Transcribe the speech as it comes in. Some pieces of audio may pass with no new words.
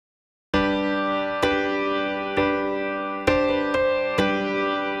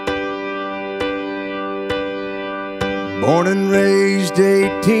Born and raised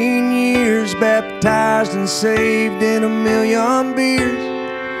 18 years, baptized and saved in a million beers.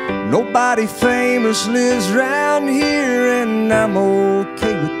 Nobody famous lives round here, and I'm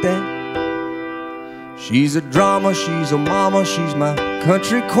okay with that. She's a drama, she's a mama, she's my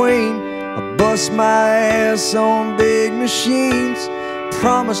country queen. I bust my ass on big machines.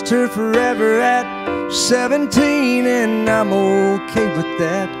 Promised her forever at 17, and I'm okay with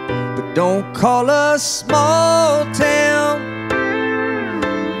that. But don't call us small town.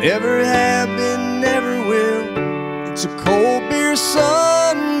 Never have been, never will. It's a cold beer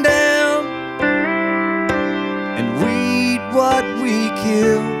sundown, and we eat what we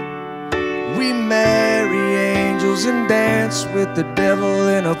kill. We marry angels and dance with the devil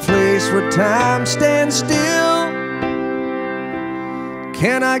in a place where time stands still.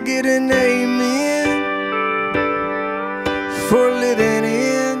 Can I get an amen for living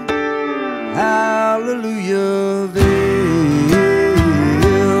in Hallelujahville?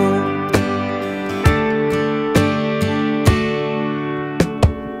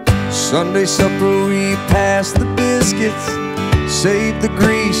 Sunday supper, we pass the biscuits, save the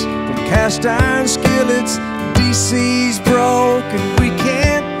grease from cast iron skillets. DC's broke and we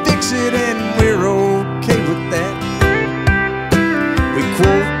can't fix it, and we're okay with that. We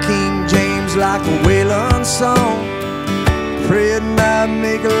quote King James like a Waylon song. Pray at night,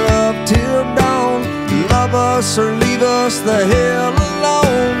 make love till dawn. Love us or leave us the hell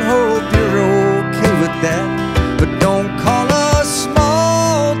alone. Hope you're okay with that. But don't call us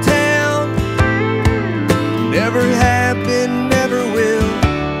small town. Never have been, never will.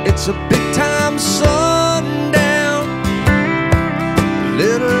 It's a big time sundown.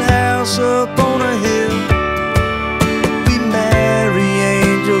 Little house up on a hill. We marry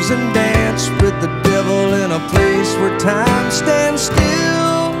angels and dance with the devil in a place where time stands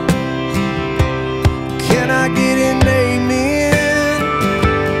still. Can I get an amen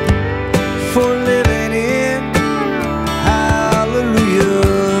for living in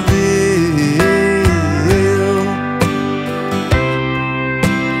Hallelujahville?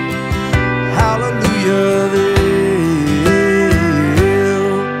 Hallelujahville.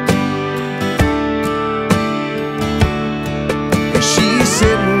 She's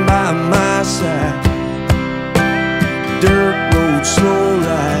sitting by my side, dirt road, slow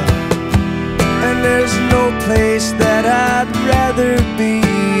ride, and there's no place that I'd rather be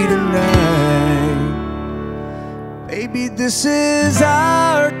tonight. Baby, this is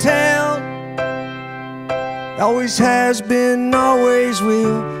our town. Always has been, always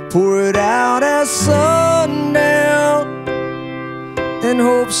will. Pour it out at sundown and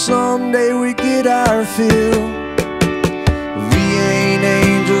hope someday we get our fill.